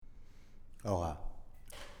Olá,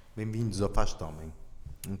 bem-vindos ao Faz-te Homem,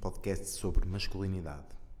 um podcast sobre masculinidade.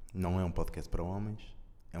 Não é um podcast para homens,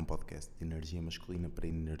 é um podcast de energia masculina para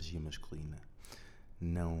energia masculina.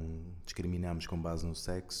 Não discriminamos com base no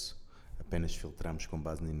sexo, apenas filtramos com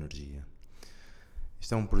base na energia.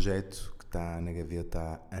 Este é um projeto que está na gaveta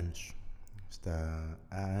há anos. Está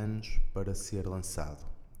há anos para ser lançado.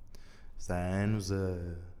 Está há anos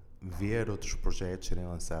a ver outros projetos serem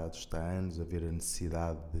lançados, está há anos a ver a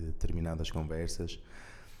necessidade de determinadas conversas,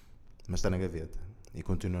 mas está na gaveta e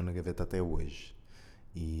continua na gaveta até hoje.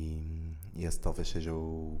 E esse talvez seja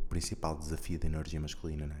o principal desafio da energia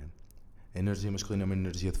masculina, não é? A energia masculina é uma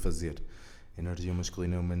energia de fazer. A energia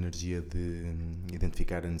masculina é uma energia de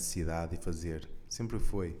identificar a necessidade e fazer. Sempre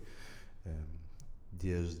foi.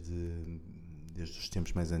 Desde os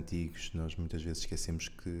tempos mais antigos, nós muitas vezes esquecemos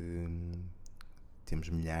que temos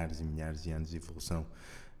milhares e milhares de anos de evolução.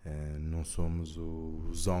 Não somos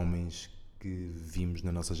os homens que vimos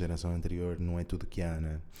na nossa geração anterior, não é tudo que há, não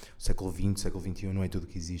é? O século XX, o século XXI não é tudo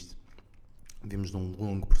que existe. Vimos num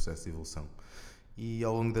longo processo de evolução. E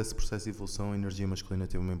ao longo desse processo de evolução, a energia masculina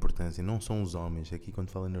teve uma importância. Não são os homens. Aqui,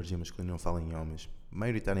 quando falo em energia masculina, não falo em homens.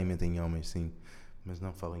 Maioritariamente em homens, sim. Mas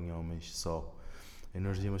não falo em homens só. A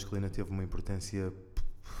energia masculina teve uma importância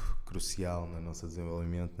crucial no nosso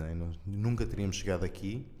desenvolvimento, não é? Nós nunca teríamos chegado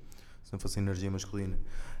aqui se não fosse a energia masculina.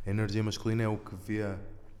 A energia masculina é o que vê a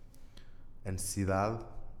necessidade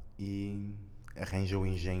e arranja o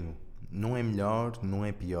engenho. Não é melhor, não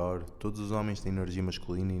é pior. Todos os homens têm energia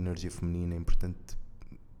masculina e energia feminina. É importante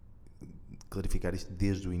clarificar isto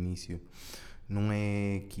desde o início. Não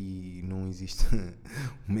é que não existe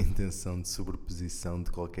uma intenção de sobreposição de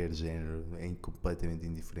qualquer género. É completamente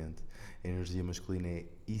indiferente. A energia masculina é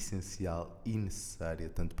essencial e necessária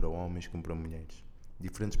tanto para homens como para mulheres.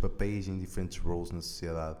 Diferentes papéis em diferentes roles na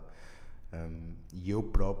sociedade. E eu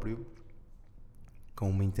próprio, com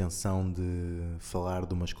uma intenção de falar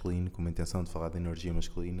do masculino, com uma intenção de falar da energia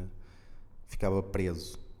masculina, ficava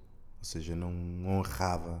preso. Ou seja, não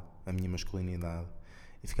honrava a minha masculinidade.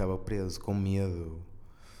 E ficava preso com medo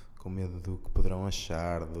do que poderão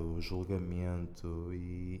achar, do julgamento,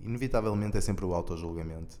 e inevitavelmente é sempre o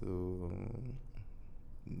auto-julgamento.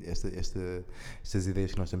 Estas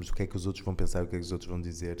ideias que nós temos, o que é que os outros vão pensar, o que é que os outros vão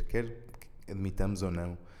dizer, quer admitamos ou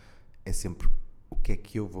não, é sempre o que é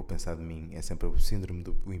que eu vou pensar de mim, é sempre o síndrome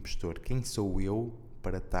do impostor. Quem sou eu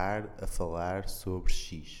para estar a falar sobre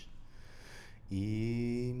X?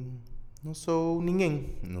 E não sou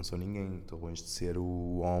ninguém, estou longe de ser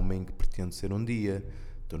o homem que pretendo ser um dia.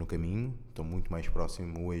 Estou no caminho, estou muito mais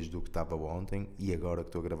próximo hoje do que estava ontem, e agora que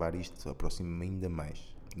estou a gravar isto, aproximo-me ainda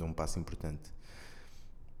mais. Dou um passo importante.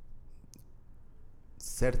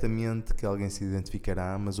 Certamente que alguém se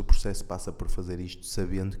identificará, mas o processo passa por fazer isto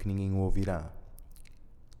sabendo que ninguém o ouvirá.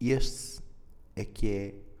 Este é que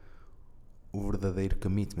é o verdadeiro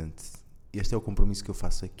commitment. Este é o compromisso que eu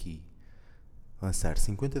faço aqui. Lançar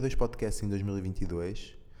 52 podcasts em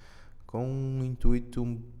 2022 com um intuito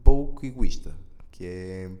um pouco egoísta, que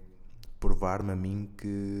é provar-me a mim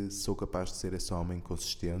que sou capaz de ser esse homem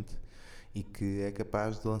consistente e que é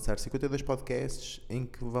capaz de lançar 52 podcasts em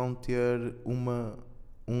que vão ter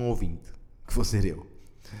um ouvinte, que vou ser eu.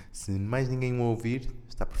 Se mais ninguém o ouvir,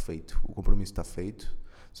 está perfeito, o compromisso está feito.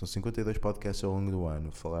 São 52 podcasts ao longo do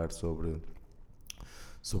ano, falar sobre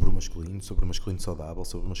o masculino saudável,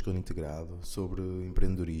 sobre o masculino integrado, sobre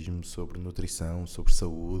empreendedorismo, sobre nutrição, sobre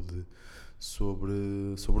saúde, sobre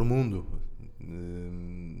o mundo.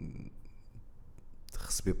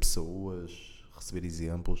 Receber pessoas, receber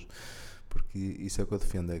exemplos, porque isso é o que eu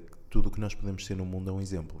defendo, é que tudo o que nós podemos ser no mundo é um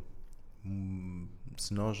exemplo.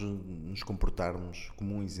 Se nós nos comportarmos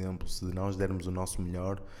como um exemplo, se nós dermos o nosso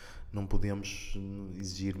melhor, não podemos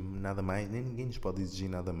exigir nada mais, nem ninguém nos pode exigir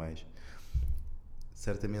nada mais.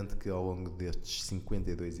 Certamente que ao longo destes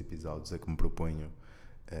 52 episódios a que me proponho,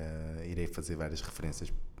 irei fazer várias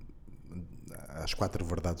referências às 4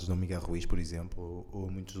 verdades de Dom Miguel Ruiz, por exemplo, ou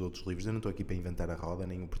a muitos outros livros. Eu não estou aqui para inventar a roda,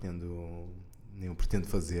 nem o pretendo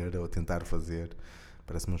fazer ou tentar fazer.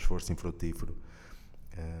 Parece-me um esforço infrutífero.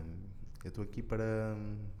 Eu estou aqui para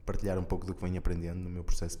partilhar um pouco do que venho aprendendo no meu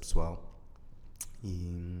processo pessoal,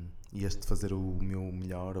 e este fazer o meu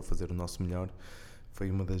melhor, ou fazer o nosso melhor, foi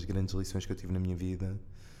uma das grandes lições que eu tive na minha vida,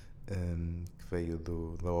 que veio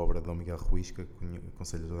da obra de Dom Miguel Ruiz, que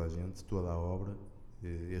aconselho a toda a gente, toda a obra.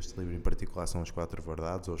 Este livro em particular são as 4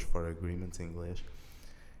 verdades, ou os 4 agreements em inglês,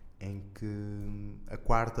 em que a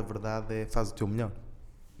 4ª verdade é: faz o teu melhor.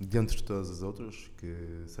 Dentre todas as outras,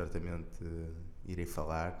 que certamente irei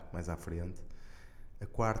falar mais à frente, a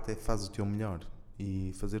 4ª é: faz o teu melhor.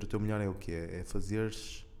 E fazer o teu melhor é o quê? É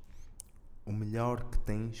fazeres o melhor que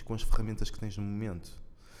tens com as ferramentas que tens no momento.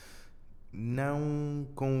 Não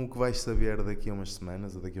com o que vais saber daqui a umas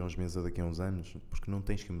semanas, ou daqui a uns meses, ou daqui a uns anos, porque não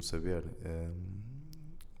tens como saber.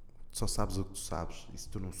 Só sabes o que tu sabes, e se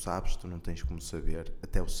tu não sabes, tu não tens como saber,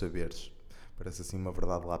 até o saberes. Parece assim uma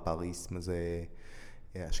verdade lá para Alice, mas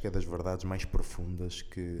acho que é das verdades mais profundas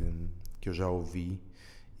que eu já ouvi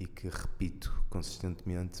e que repito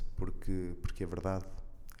consistentemente, porque é verdade.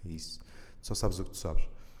 É isso. Tu só sabes o que tu sabes.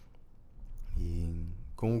 E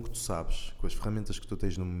com o que tu sabes, com as ferramentas que tu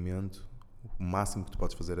tens no momento, o máximo que tu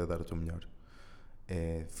podes fazer é dar o teu melhor.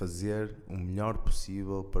 É fazer o melhor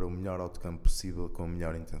possível para o melhor outcome possível, com a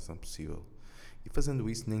melhor intenção possível. E fazendo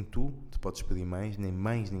isso, nem tu te podes pedir mais, nem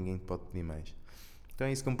mais ninguém te pode pedir mais. Então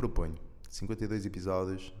é isso que eu me proponho. 52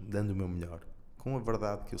 episódios, dando o meu melhor. Com a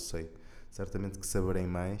verdade que eu sei. Certamente que saberei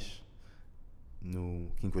mais no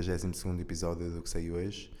 52º episódio do que sei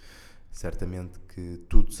hoje. Certamente que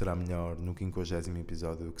tudo será melhor no 50º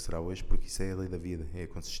episódio do que será hoje, porque isso é a lei da vida, é a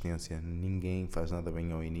consistência. Ninguém faz nada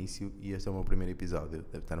bem ao início e este é o meu primeiro episódio.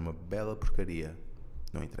 Deve estar uma bela porcaria.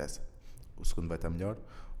 Não interessa. O segundo vai estar melhor,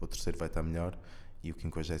 o terceiro vai estar melhor e o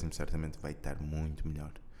 50º certamente vai estar muito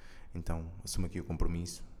melhor. Então, assumo aqui o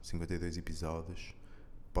compromisso. 52 episódios.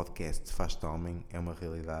 Podcast Faz-te Homem é uma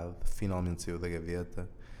realidade. Finalmente saiu da gaveta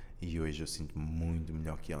e hoje eu sinto-me muito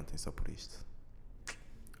melhor que ontem só por isto.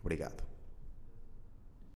 Obrigado.